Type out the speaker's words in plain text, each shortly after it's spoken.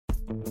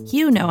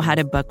You know how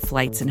to book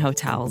flights and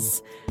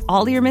hotels.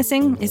 All you're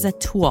missing is a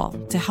tool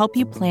to help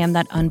you plan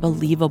that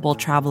unbelievable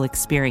travel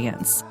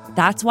experience.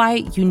 That's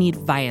why you need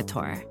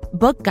Viator.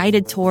 Book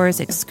guided tours,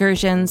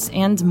 excursions,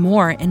 and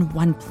more in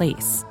one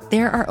place.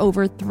 There are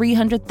over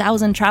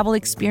 300,000 travel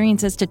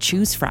experiences to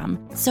choose from,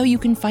 so you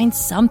can find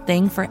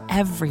something for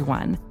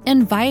everyone.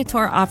 And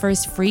Viator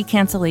offers free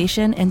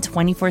cancellation and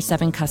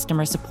 24/7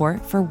 customer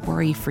support for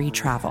worry-free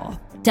travel.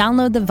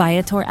 Download the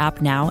Viator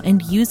app now and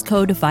use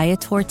code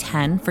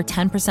Viator10 for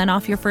 10%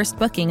 off your first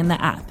booking in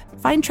the app.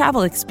 Find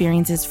travel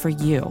experiences for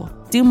you.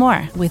 Do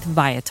more with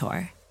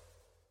Viator.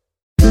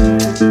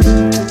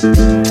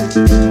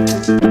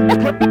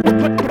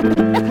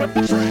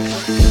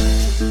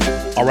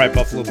 All right,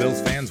 Buffalo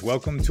Bills fans,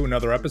 welcome to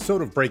another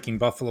episode of Breaking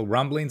Buffalo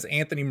Rumblings.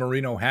 Anthony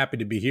Marino, happy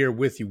to be here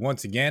with you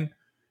once again,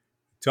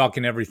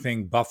 talking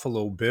everything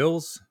Buffalo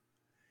Bills.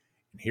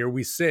 And here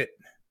we sit.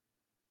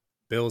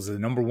 Bills are the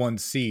number one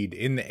seed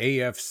in the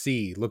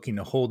AFC, looking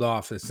to hold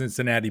off the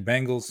Cincinnati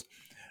Bengals.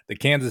 The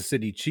Kansas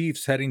City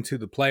Chiefs heading to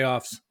the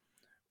playoffs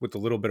with a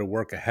little bit of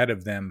work ahead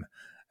of them.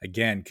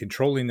 Again,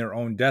 controlling their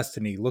own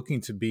destiny,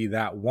 looking to be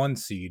that one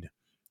seed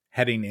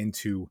heading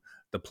into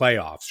the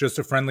playoffs. Just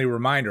a friendly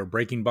reminder,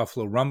 Breaking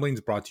Buffalo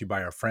Rumblings brought to you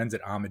by our friends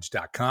at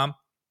Homage.com.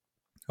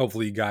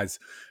 Hopefully you guys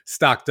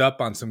stocked up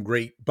on some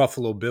great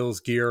Buffalo Bills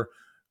gear,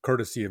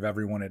 courtesy of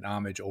everyone at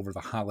Homage over the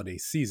holiday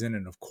season.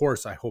 And of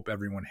course, I hope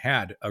everyone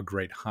had a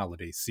great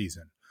holiday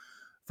season.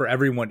 For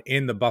everyone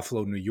in the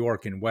Buffalo, New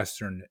York, and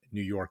Western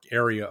New York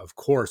area, of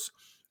course,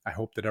 I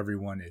hope that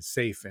everyone is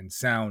safe and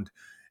sound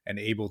and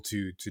able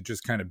to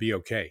just kind of be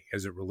okay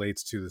as it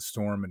relates to the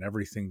storm and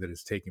everything that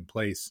is taking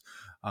place.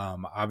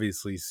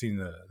 Obviously, seen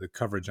the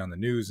coverage on the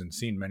news and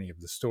seen many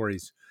of the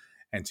stories.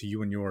 And to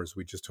you and yours,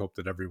 we just hope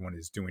that everyone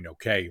is doing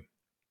okay,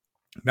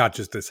 not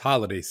just this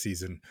holiday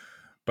season,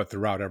 but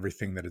throughout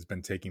everything that has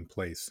been taking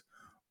place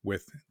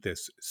with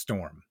this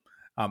storm.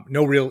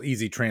 No real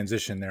easy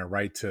transition there,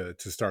 right, to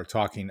start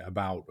talking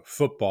about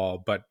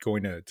football, but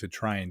going to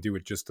try and do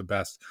it just the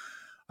best.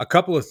 A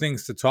couple of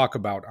things to talk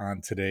about on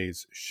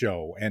today's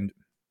show. And,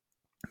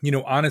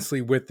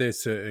 honestly, with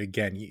this,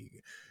 again,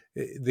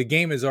 the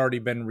game has already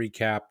been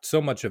recapped.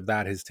 So much of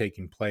that has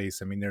taken place.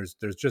 I mean, there's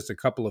just a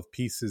couple of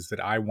pieces that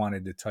I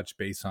wanted to touch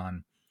base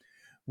on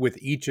with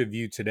each of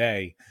you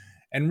today.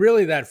 And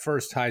really that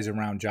first ties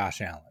around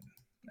Josh Allen.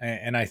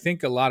 And I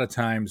think a lot of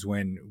times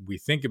when we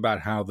think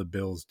about how the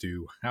Bills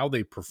do, how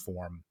they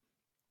perform,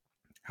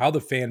 how the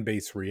fan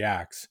base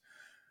reacts,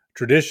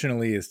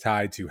 traditionally is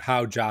tied to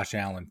how Josh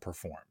Allen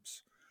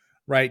performs,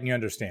 right? And you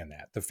understand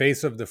that. The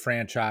face of the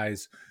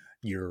franchise,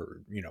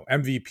 your,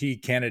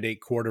 MVP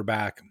candidate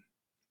quarterback,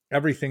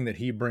 everything that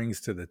he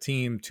brings to the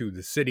team, to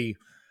the city,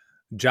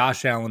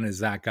 Josh Allen is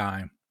that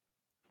guy.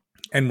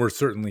 And we're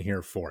certainly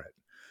here for it.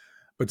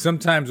 But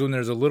sometimes when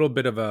there's a little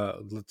bit of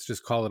let's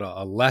just call it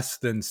a less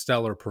than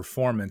stellar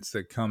performance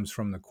that comes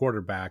from the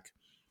quarterback,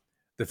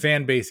 the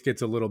fan base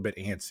gets a little bit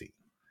antsy.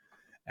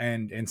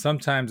 And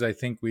sometimes I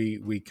think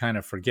we kind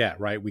of forget,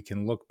 right? We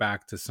can look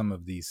back to some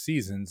of these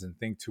seasons and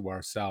think to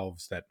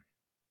ourselves that,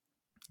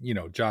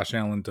 Josh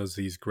Allen does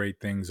these great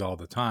things all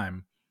the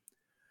time,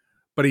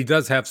 but he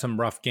does have some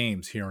rough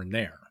games here and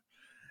there.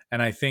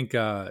 And I think,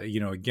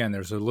 again,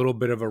 there's a little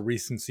bit of a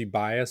recency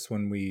bias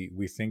when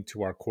we think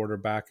to our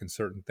quarterback and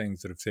certain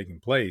things that have taken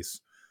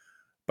place.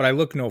 But I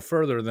look no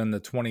further than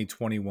the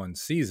 2021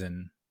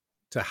 season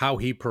to how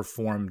he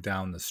performed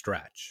down the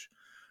stretch,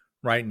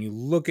 right? And you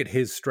look at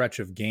his stretch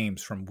of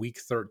games from week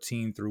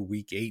 13 through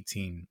week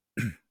 18,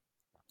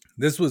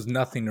 this was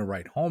nothing to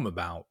write home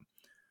about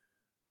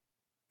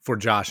for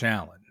Josh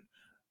Allen,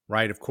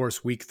 right? Of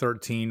course, week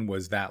 13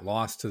 was that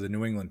loss to the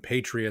New England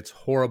Patriots,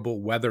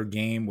 horrible weather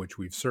game, which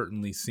we've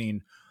certainly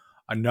seen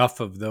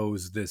enough of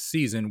those this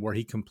season, where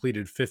he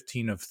completed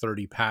 15 of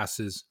 30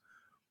 passes,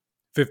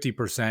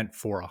 50%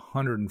 for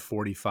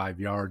 145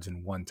 yards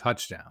and 1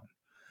 touchdown.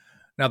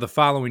 Now, the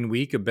following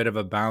week, a bit of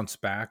a bounce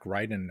back,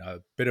 right, and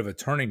a bit of a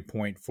turning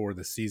point for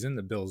the season.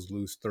 The Bills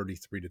lose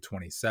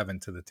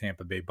 33-27 to the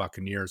Tampa Bay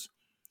Buccaneers.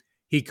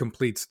 He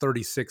completes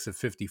 36 of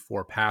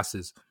 54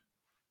 passes,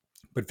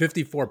 but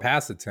 54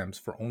 pass attempts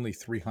for only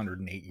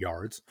 308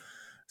 yards.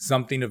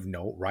 Something of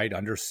note, right,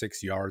 under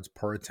 6 yards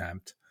per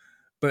attempt.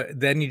 But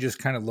then you just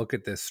kind of look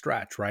at this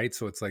stretch, right?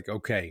 So it's like,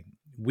 okay,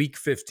 week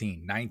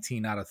 15,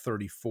 19 out of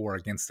 34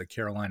 against the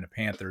Carolina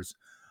Panthers,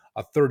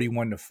 a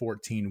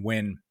 31-14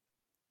 win,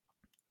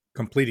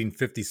 completing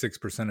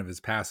 56% of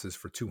his passes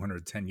for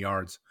 210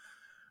 yards,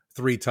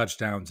 3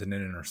 touchdowns, and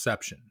an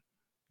interception.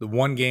 The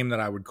one game that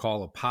I would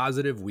call a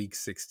positive, week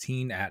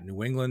 16 at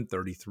New England,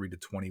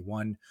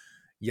 33-21.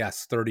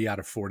 Yes, 30 out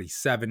of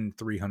 47,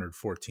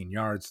 314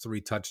 yards, 3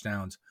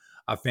 touchdowns,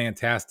 a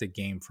fantastic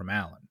game from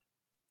Allen.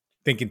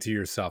 Thinking to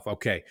yourself,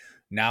 okay,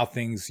 now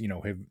things,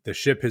 the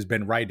ship has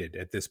been righted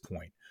at this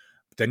point.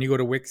 But then you go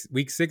to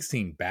week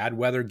 16, bad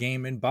weather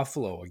game in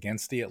Buffalo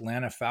against the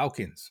Atlanta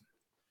Falcons.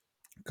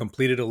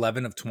 Completed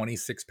 11 of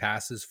 26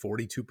 passes,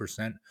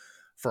 42%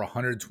 for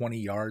 120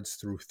 yards,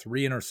 through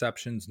 3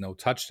 interceptions, no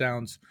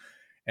touchdowns.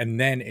 And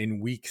then in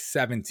week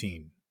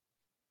 17,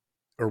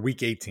 or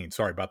week 18.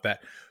 Sorry about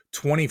that.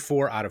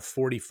 24 out of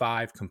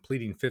 45,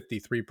 completing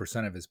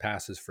 53% of his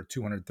passes for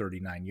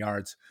 239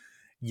 yards.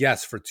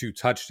 Yes, for 2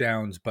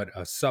 touchdowns, but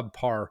a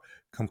subpar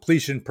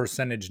completion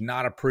percentage,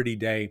 not a pretty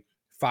day,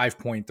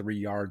 5.3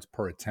 yards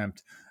per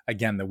attempt.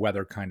 Again, the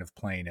weather kind of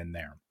playing in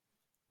there.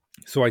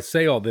 So I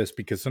say all this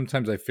because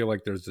sometimes I feel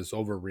like there's this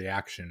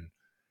overreaction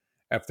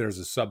if there's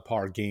a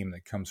subpar game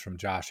that comes from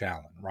Josh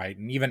Allen, right?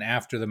 And even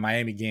after the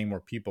Miami game where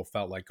people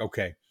felt like,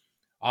 okay,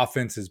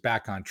 offense is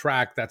back on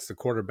track, that's the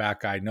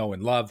quarterback I know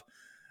and love,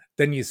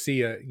 then you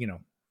see a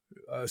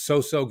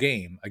so-so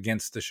game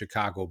against the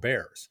Chicago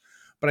Bears.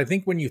 But I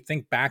think when you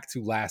think back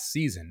to last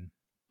season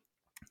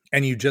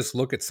and you just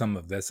look at some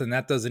of this, and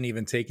that doesn't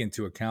even take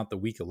into account the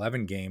week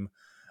 11 game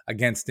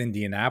against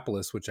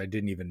Indianapolis, which I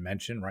didn't even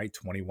mention, right?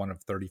 21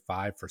 of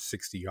 35 for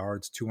 60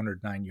 yards,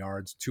 209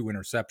 yards, 2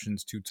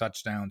 interceptions, 2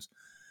 touchdowns.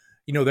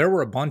 There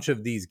were a bunch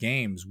of these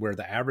games where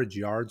the average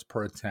yards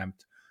per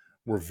attempt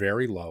were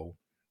very low.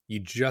 You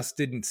just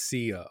didn't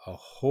see a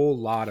whole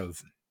lot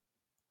of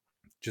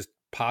just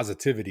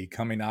positivity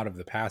coming out of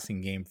the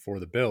passing game for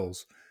the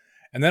Bills.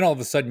 And then all of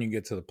a sudden you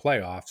get to the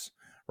playoffs,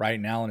 right?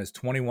 And Allen is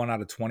 21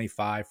 out of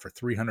 25 for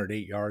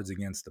 308 yards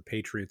against the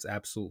Patriots,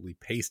 absolutely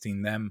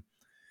pasting them.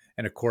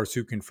 And of course,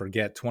 who can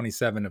forget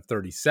 27 of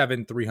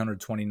 37,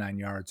 329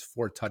 yards,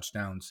 4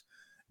 touchdowns,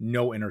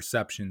 no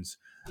interceptions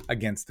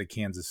against the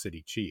Kansas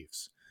City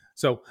Chiefs.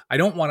 So I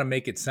don't want to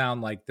make it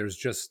sound like there's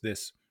just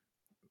this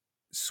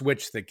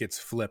switch that gets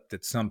flipped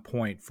at some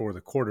point for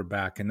the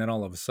quarterback, and then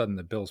all of a sudden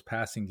the Bills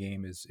passing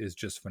game is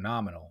just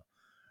phenomenal.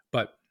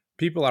 But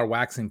people are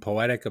waxing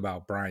poetic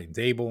about Brian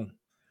Daboll.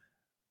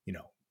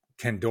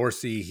 Ken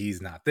Dorsey, he's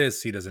not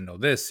this, he doesn't know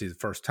this, he's a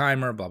first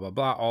timer, blah, blah,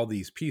 blah, all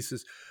these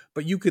pieces.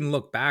 But you can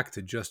look back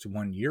to just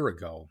 1 year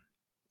ago,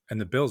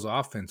 and the Bills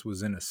offense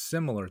was in a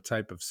similar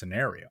type of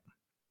scenario.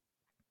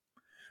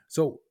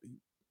 So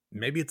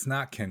maybe it's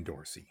not Ken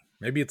Dorsey.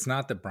 Maybe it's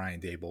not that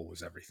Brian Daboll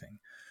was everything.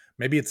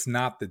 Maybe it's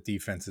not that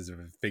defenses have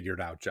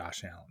figured out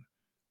Josh Allen.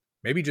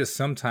 Maybe just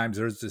sometimes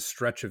there's this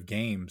stretch of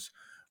games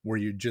where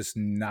you're just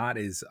not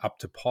as up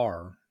to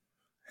par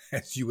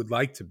as you would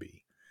like to be.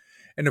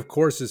 And of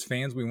course, as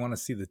fans, we want to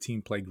see the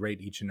team play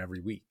great each and every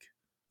week.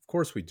 Of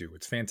course we do.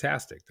 It's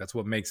fantastic. That's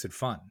what makes it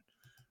fun,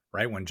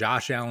 right? When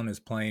Josh Allen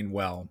is playing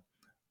well,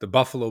 the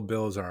Buffalo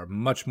Bills are a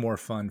much more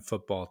fun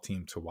football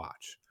team to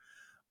watch.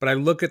 But I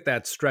look at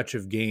that stretch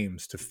of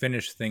games to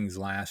finish things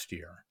last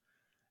year.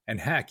 And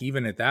heck,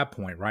 even at that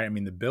point, right? I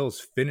mean, the Bills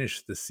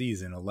finished the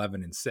season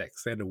 11-6.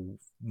 They had to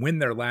win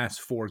their last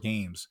 4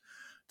 games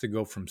to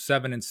go from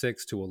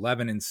 7-6 to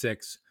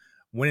 11-6,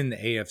 winning the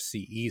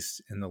AFC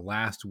East in the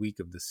last week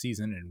of the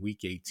season in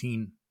week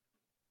 18.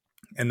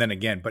 And then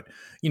again, but,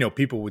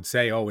 people would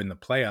say, oh, in the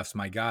playoffs,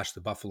 my gosh,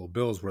 the Buffalo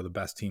Bills were the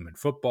best team in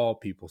football.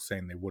 People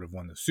saying they would have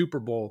won the Super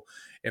Bowl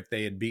if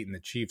they had beaten the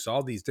Chiefs,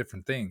 all these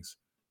different things.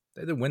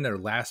 They had to win their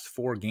last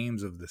 4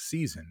 games of the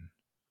season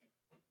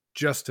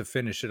just to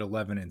finish at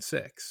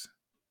 11-6.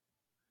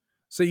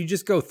 So you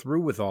just go through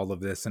with all of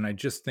this. And I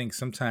just think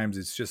sometimes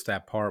it's just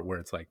that part where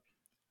it's like,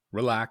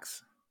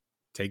 relax,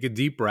 take a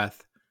deep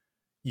breath.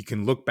 You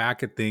can look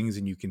back at things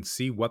and you can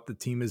see what the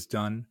team has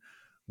done,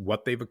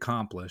 what they've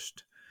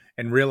accomplished,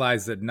 and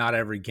realize that not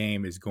every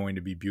game is going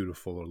to be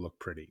beautiful or look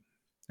pretty.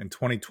 And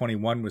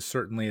 2021 was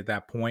certainly at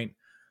that point.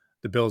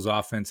 The Bills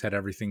offense had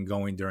everything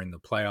going during the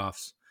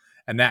playoffs,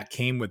 and that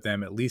came with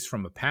them, at least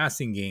from a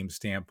passing game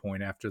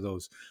standpoint, after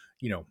those,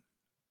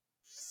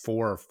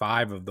 4 or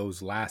 5 of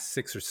those last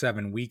 6 or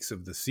 7 weeks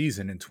of the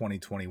season in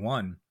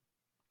 2021,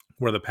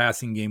 where the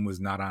passing game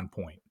was not on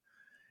point.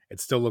 It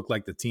still looked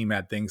like the team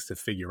had things to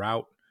figure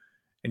out,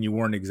 and you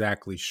weren't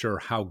exactly sure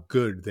how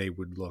good they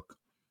would look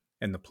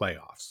in the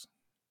playoffs.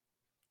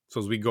 So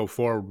as we go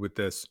forward with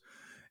this,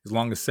 as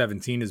long as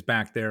 17 is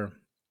back there,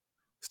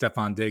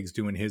 Stefon Diggs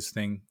doing his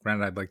thing.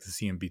 Granted, I'd like to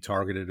see him be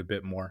targeted a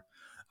bit more.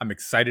 I'm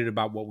excited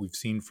about what we've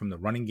seen from the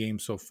running game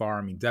so far.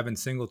 I mean, Devin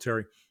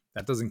Singletary,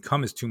 that doesn't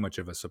come as too much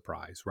of a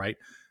surprise, right?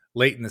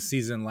 Late in the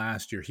season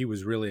last year, he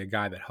was really a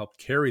guy that helped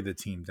carry the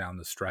team down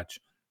the stretch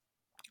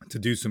to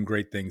do some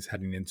great things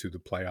heading into the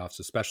playoffs,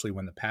 especially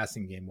when the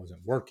passing game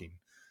wasn't working.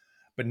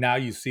 But now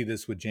you see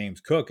this with James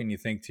Cook and you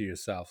think to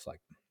yourself,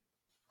 like,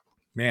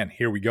 man,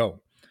 here we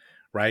go,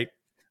 right?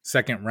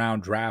 2nd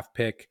round draft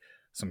pick,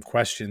 some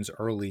questions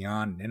early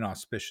on, an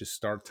inauspicious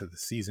start to the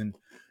season.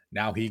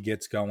 Now he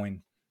gets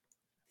going.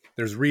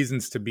 There's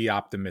reasons to be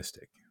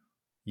optimistic.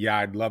 Yeah,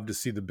 I'd love to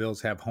see the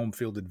Bills have home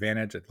field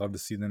advantage. I'd love to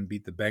see them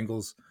beat the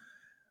Bengals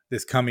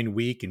this coming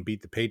week and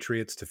beat the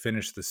Patriots to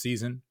finish the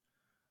season.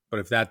 But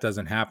if that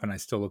doesn't happen, I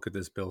still look at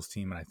this Bills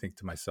team and I think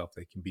to myself,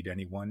 they can beat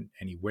anyone,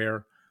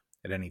 anywhere,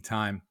 at any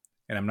time.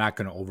 And I'm not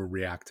going to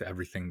overreact to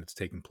everything that's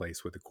taking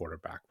place with the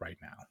quarterback right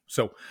now.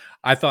 So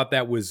I thought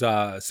that was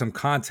some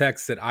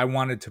context that I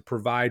wanted to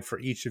provide for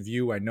each of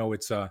you. I know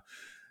it's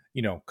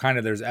kind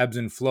of there's ebbs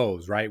and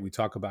flows, right? We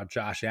talk about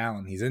Josh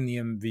Allen. He's in the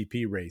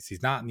MVP race.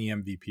 He's not in the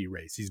MVP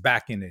race. He's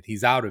back in it.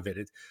 He's out of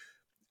it.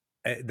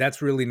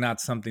 That's really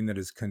not something that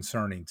is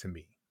concerning to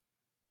me,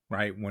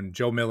 right? When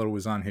Joe Miller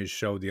was on his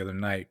show the other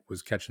night,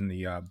 was catching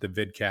the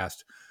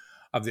vidcast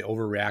of the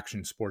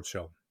Overreaction Sports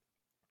Show.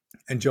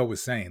 And Joe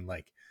was saying,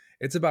 like,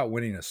 it's about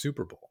winning a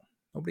Super Bowl.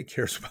 Nobody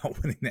cares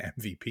about winning the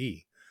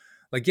MVP.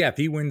 Like, yeah, if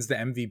he wins the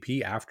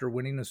MVP after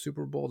winning a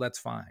Super Bowl, that's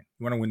fine.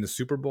 You want to win the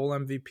Super Bowl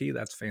MVP?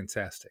 That's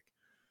fantastic.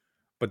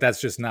 But that's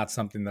just not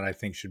something that I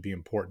think should be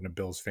important to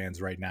Bills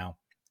fans right now.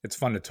 It's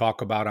fun to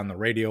talk about on the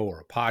radio or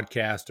a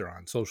podcast or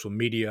on social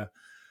media.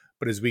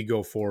 But as we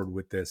go forward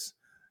with this,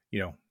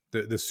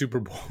 the Super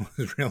Bowl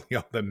is really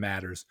all that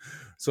matters.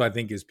 So I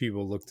think as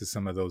people look to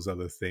some of those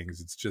other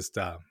things, it's just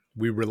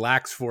we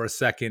relax for a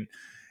second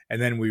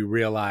and then we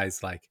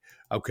realize, like,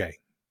 okay,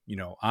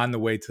 on the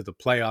way to the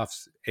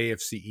playoffs,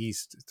 AFC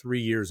East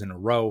 3 years in a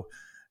row,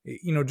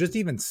 just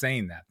even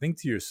saying that, think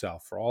to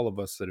yourself, for all of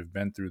us that have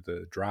been through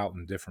the drought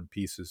in different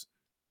pieces,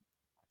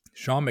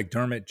 Sean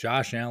McDermott,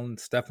 Josh Allen,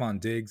 Stephon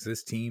Diggs,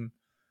 this team,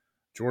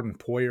 Jordan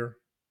Poyer,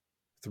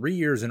 3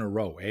 years in a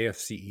row,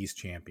 AFC East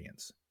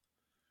champions.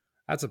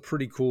 That's a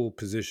pretty cool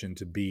position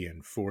to be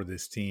in for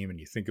this team. And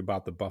you think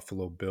about the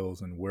Buffalo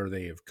Bills and where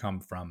they have come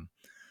from.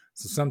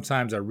 So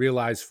sometimes I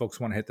realize folks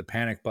want to hit the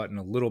panic button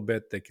a little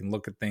bit. They can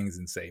look at things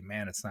and say,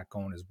 man, it's not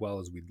going as well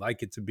as we'd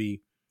like it to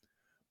be.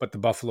 But the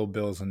Buffalo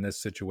Bills in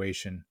this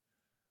situation,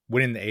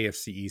 winning the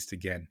AFC East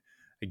again,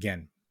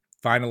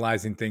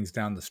 finalizing things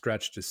down the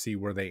stretch to see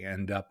where they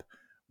end up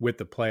with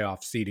the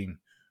playoff seeding.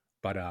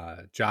 But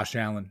Josh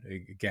Allen,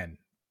 again,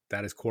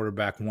 that is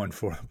quarterback one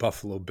for the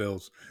Buffalo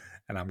Bills.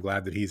 And I'm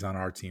glad that he's on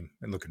our team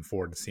and looking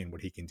forward to seeing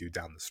what he can do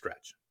down the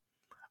stretch.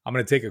 I'm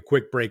going to take a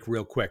quick break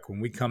real quick.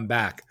 When we come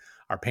back,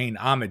 our paying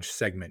homage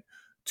segment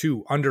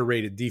to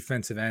underrated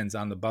defensive ends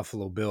on the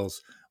Buffalo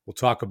Bills. We'll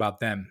talk about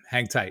them.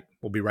 Hang tight.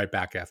 We'll be right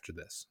back after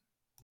this.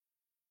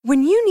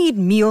 When you need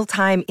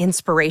mealtime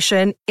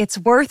inspiration, it's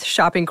worth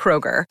shopping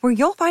Kroger, where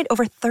you'll find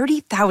over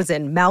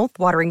 30,000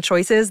 mouth-watering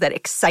choices that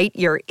excite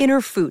your inner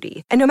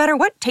foodie. And no matter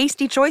what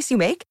tasty choice you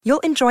make,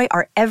 you'll enjoy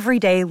our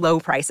everyday low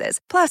prices,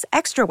 plus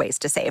extra ways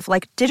to save,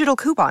 like digital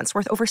coupons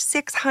worth over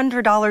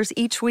 $600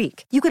 each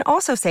week. You can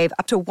also save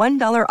up to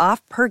 $1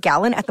 off per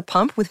gallon at the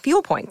pump with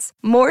fuel points.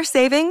 More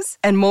savings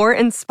and more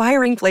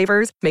inspiring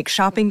flavors make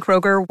shopping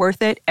Kroger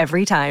worth it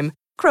every time.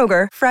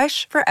 Kroger,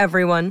 fresh for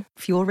everyone.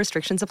 Fuel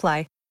restrictions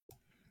apply.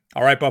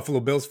 All right, Buffalo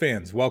Bills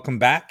fans, welcome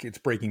back. It's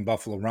Breaking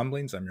Buffalo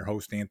Rumblings. I'm your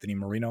host, Anthony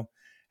Marino.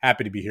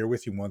 Happy to be here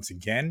with you once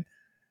again.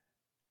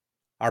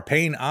 Our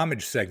paying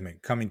homage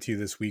segment coming to you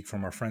this week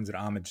from our friends at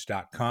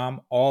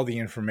homage.com. All the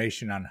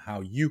information on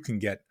how you can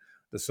get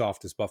the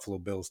softest Buffalo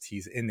Bills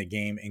tees in the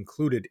game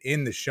included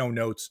in the show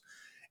notes.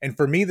 And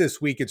for me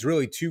this week, it's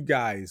really two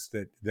guys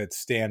that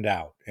stand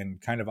out and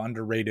kind of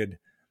underrated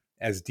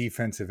as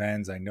defensive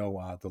ends. I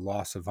know the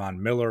loss of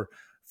Von Miller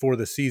for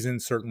the season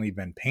certainly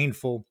been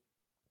painful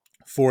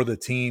for the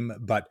team,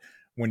 but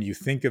when you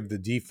think of the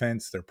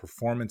defense, their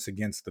performance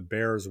against the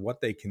Bears, what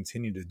they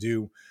continue to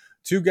do,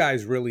 two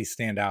guys really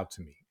stand out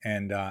to me.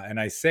 And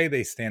I say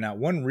they stand out.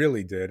 One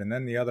really did, and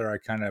then the other I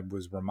kind of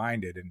was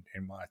reminded, and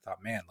I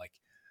thought, man, like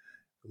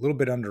a little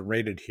bit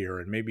underrated here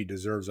and maybe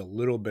deserves a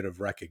little bit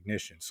of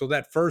recognition. So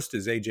that first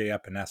is AJ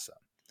Epinesa.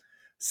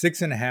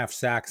 6.5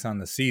 sacks on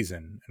the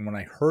season. And when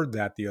I heard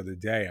that the other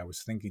day, I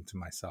was thinking to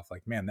myself,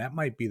 like, man, that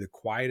might be the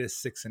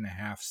quietest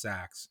 6.5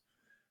 sacks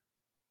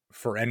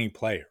for any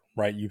player,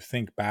 right? You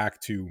think back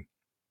to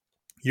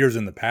years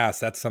in the past,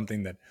 that's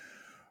something that,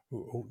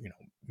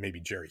 maybe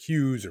Jerry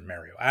Hughes or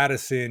Mario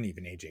Addison,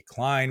 even AJ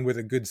Klein with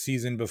a good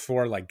season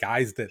before, like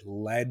guys that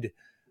led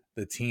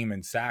the team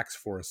in sacks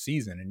for a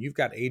season. And you've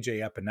got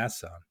AJ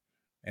Epinesa,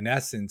 in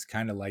essence,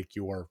 kind of like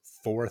your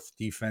fourth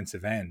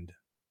defensive end,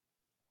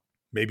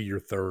 maybe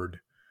your third,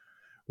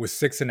 with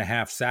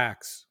 6.5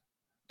 sacks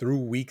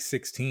through week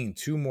 16,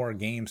 2 more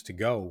games to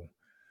go,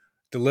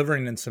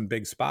 delivering in some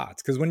big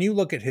spots. Because when you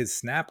look at his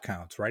snap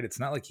counts, right, it's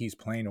not like he's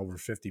playing over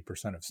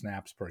 50% of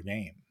snaps per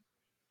game.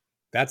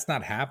 That's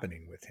not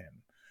happening with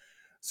him.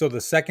 So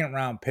the second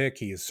round pick,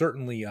 he has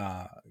certainly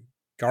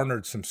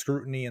garnered some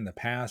scrutiny in the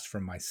past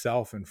from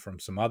myself and from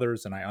some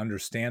others, and I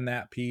understand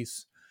that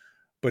piece.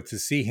 But to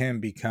see him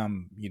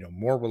become,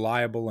 more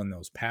reliable in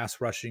those pass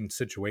rushing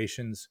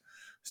situations,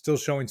 still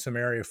showing some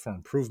area for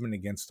improvement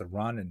against the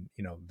run, and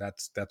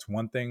that's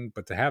one thing.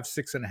 But to have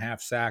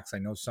 6.5 sacks, I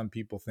know some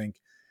people think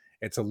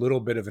it's a little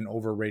bit of an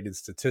overrated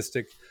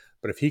statistic,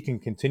 but if he can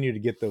continue to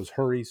get those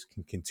hurries,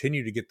 can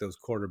continue to get those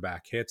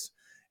quarterback hits,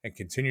 and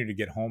continue to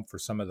get home for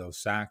some of those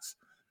sacks,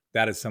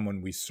 that is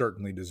someone we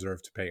certainly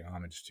deserve to pay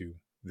homage to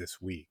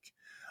this week.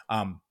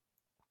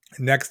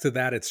 Next to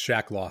that, it's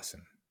Shaq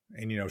Lawson.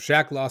 And,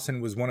 Shaq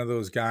Lawson was one of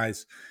those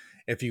guys,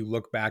 if you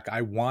look back,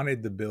 I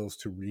wanted the Bills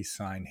to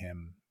re-sign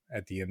him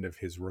at the end of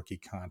his rookie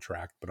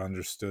contract, but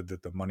understood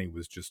that the money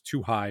was just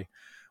too high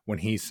when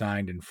he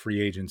signed in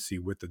free agency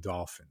with the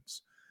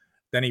Dolphins.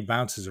 Then he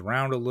bounces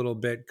around a little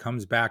bit,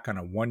 comes back on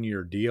a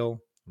 1-year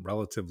deal,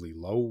 relatively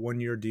low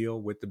 1-year deal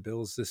with the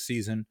Bills this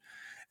season.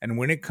 And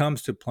when it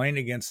comes to playing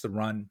against the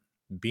run,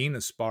 being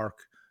a spark,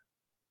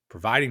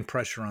 providing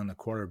pressure on the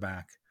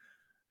quarterback,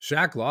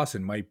 Shaq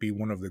Lawson might be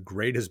one of the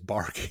greatest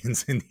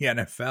bargains in the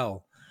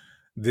NFL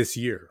this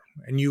year.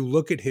 And you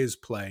look at his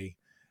play,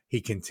 he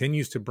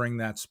continues to bring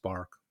that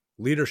spark,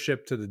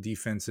 leadership to the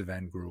defensive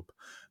end group,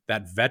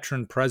 that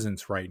veteran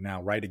presence right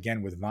now, right?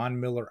 Again, with Von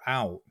Miller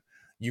out,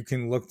 you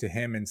can look to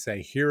him and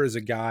say, here is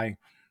a guy,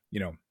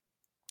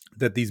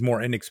 that these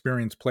more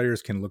inexperienced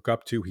players can look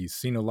up to. He's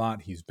seen a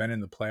lot. He's been in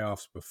the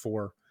playoffs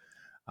before.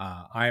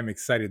 I am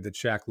excited that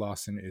Shaq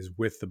Lawson is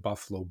with the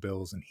Buffalo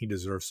Bills, and he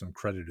deserves some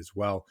credit as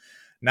well.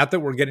 Not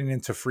that we're getting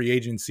into free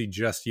agency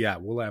just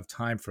yet. We'll have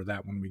time for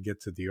that when we get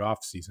to the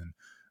offseason.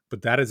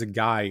 But that is a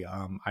guy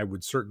I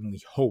would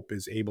certainly hope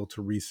is able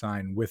to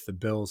re-sign with the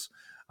Bills.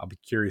 I'll be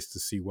curious to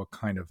see what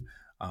kind of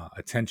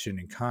attention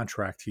and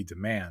contract he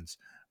demands.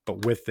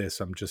 But with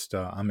this,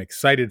 I'm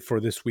excited for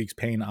this week's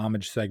Paying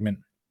Homage segment.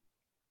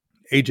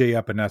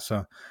 AJ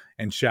Epinesa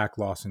and Shaq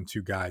Lawson,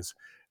 two guys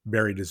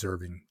very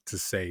deserving, to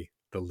say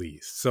the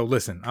least. So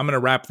listen, I'm going to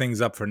wrap things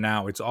up for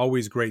now. It's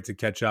always great to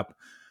catch up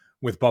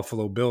with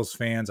Buffalo Bills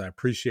fans. I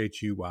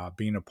appreciate you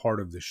being a part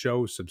of the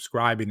show,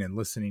 subscribing and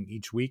listening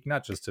each week,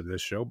 not just to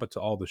this show, but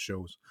to all the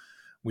shows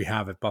we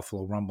have at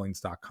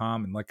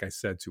BuffaloRumblings.com. And like I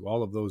said, to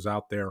all of those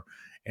out there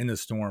in the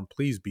storm,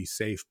 please be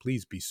safe,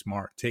 please be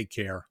smart, take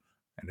care,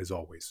 and as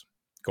always,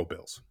 go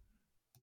Bills.